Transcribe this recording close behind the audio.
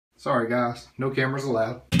Sorry guys, no cameras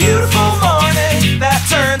allowed. Beautiful morning that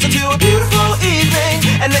turns into a beautiful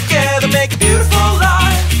evening, and together make a beautiful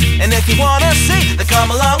life. And if you wanna see, then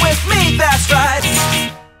come along with me, that's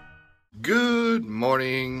right. Good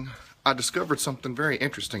morning. I discovered something very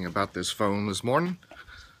interesting about this phone this morning.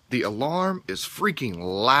 The alarm is freaking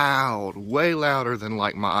loud, way louder than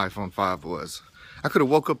like my iPhone 5 was. I could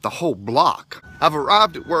have woke up the whole block. I've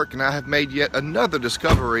arrived at work and I have made yet another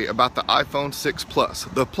discovery about the iPhone 6 Plus,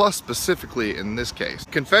 the Plus specifically in this case.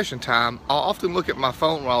 Confession time, I'll often look at my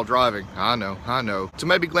phone while driving. I know. To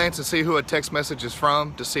maybe glance and see who a text message is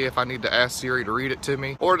from, to see if I need to ask Siri to read it to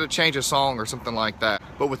me, or to change a song or something like that.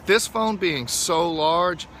 But with this phone being so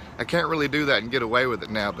large, I can't really do that and get away with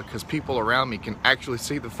it now because people around me can actually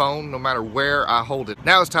see the phone no matter where I hold it.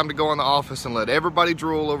 Now it's time to go in the office and let everybody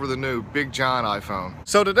drool over the new big giant iPhone.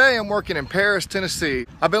 So today I'm working in Paris, Tennessee.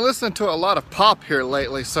 I've been listening to a lot of pop here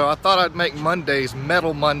lately, so I thought I'd make Mondays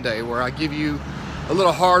Metal Monday, where I give you a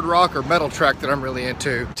little hard rock or metal track that I'm really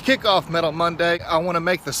into. To kick off Metal Monday, I want to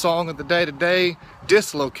make the song of the day today,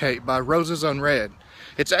 Dislocate by Unread.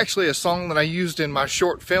 It's actually a song that I used in my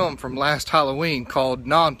short film from last Halloween called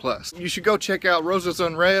Nonplus. You should go check out Roses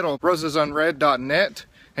Unread on rosesunread.net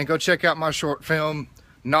and go check out my short film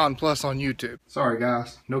Nonplus on YouTube. Sorry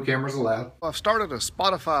guys, no cameras allowed. I've started a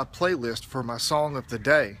Spotify playlist for my song of the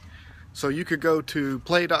day. So you could go to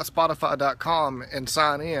play.spotify.com and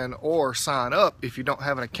sign in or sign up. If you don't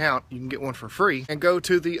have an account, you can get one for free. And go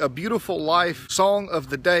to the A Beautiful Life Song of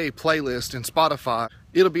the Day playlist in Spotify.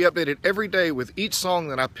 It'll be updated every day with each song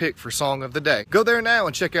that I pick for Song of the Day. Go there now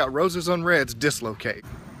and check out Roses Unread's Dislocate.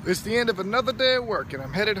 It's the end of another day at work and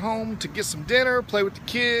I'm headed home to get some dinner, play with the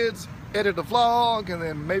kids, edit a vlog, and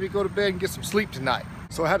then maybe go to bed and get some sleep tonight.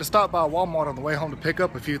 So I had to stop by Walmart on the way home to pick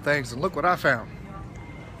up a few things, and look what I found.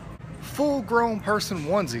 Full-grown person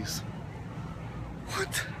onesies.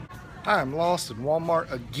 What? I am lost in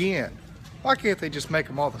Walmart again. Why can't they just make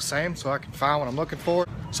them all the same so I can find what I'm looking for?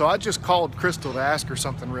 So I just called Crystal to ask her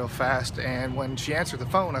something real fast, and when she answered the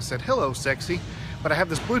phone I said, "Hello sexy," but I have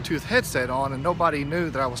this Bluetooth headset on and nobody knew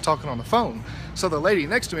that I was talking on the phone. So the lady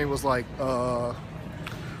next to me was like,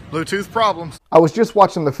 Bluetooth problems. I was just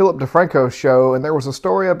watching the Philip DeFranco show, and there was a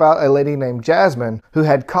story about a lady named Jasmine who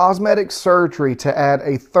had cosmetic surgery to add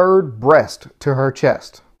a third breast to her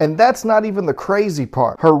chest. And that's not even the crazy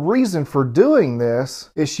part. Her reason for doing this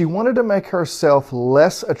is she wanted to make herself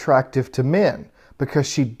less attractive to men because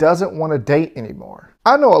she doesn't want to date anymore.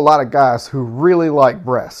 I know a lot of guys who really like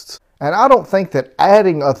breasts, and I don't think that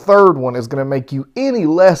adding a third one is going to make you any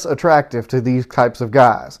less attractive to these types of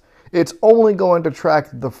guys. It's only going to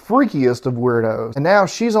attract the freakiest of weirdos. And now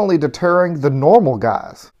she's only deterring the normal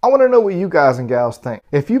guys. I want to know what you guys and gals think.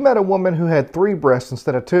 If you met a woman who had 3 breasts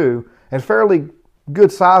instead of 2, and fairly good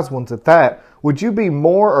sized ones at that, would you be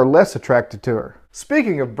more or less attracted to her?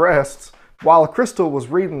 Speaking of breasts, while Crystal was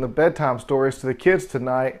reading the bedtime stories to the kids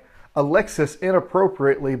tonight, Alexis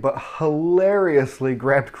inappropriately but hilariously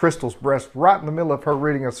grabbed Crystal's breast right in the middle of her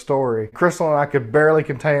reading a story. Crystal and I could barely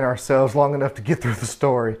contain ourselves long enough to get through the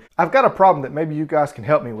story. I've got a problem that maybe you guys can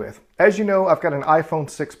help me with. As you know, I've got an iPhone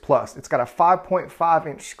 6 Plus. It's got a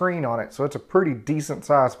 5.5-inch screen on it, so it's a pretty decent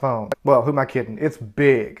sized phone. Well, who am I kidding? It's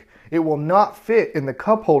big. It will not fit in the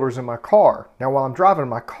cup holders in my car. Now, while I'm driving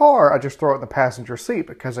my car, I just throw it in the passenger seat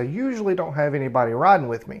because I usually don't have anybody riding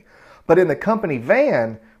with me. But in the company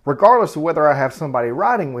van, regardless of whether I have somebody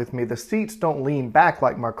riding with me, the seats don't lean back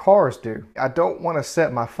like my cars do. I don't want to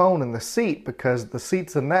set my phone in the seat because the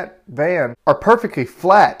seats in that van are perfectly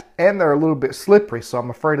flat and they're a little bit slippery, so I'm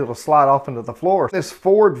afraid it'll slide off into the floor. This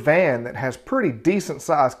Ford van that has pretty decent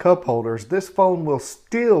sized cup holders, this phone will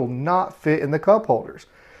still not fit in the cup holders.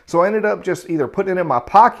 So I ended up just either putting it in my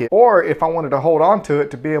pocket, or if I wanted to hold on to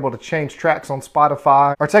it to be able to change tracks on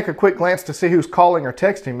Spotify, or take a quick glance to see who's calling or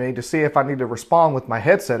texting me to see if I need to respond with my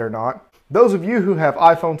headset or not. Those of you who have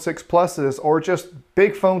iPhone 6 Pluses or just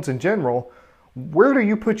big phones in general, where do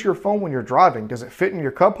you put your phone when you're driving? Does it fit in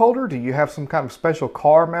your cup holder? Do you have some kind of special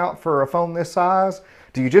car mount for a phone this size?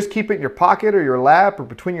 Do you just keep it in your pocket or your lap or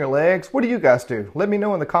between your legs? What do you guys do? Let me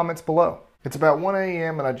know in the comments below. It's about 1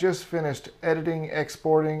 a.m. and I just finished editing,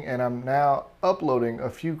 exporting, and I'm now uploading a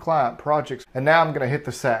few client projects. And now I'm going to hit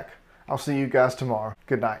the sack. I'll see you guys tomorrow.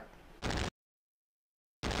 Good night.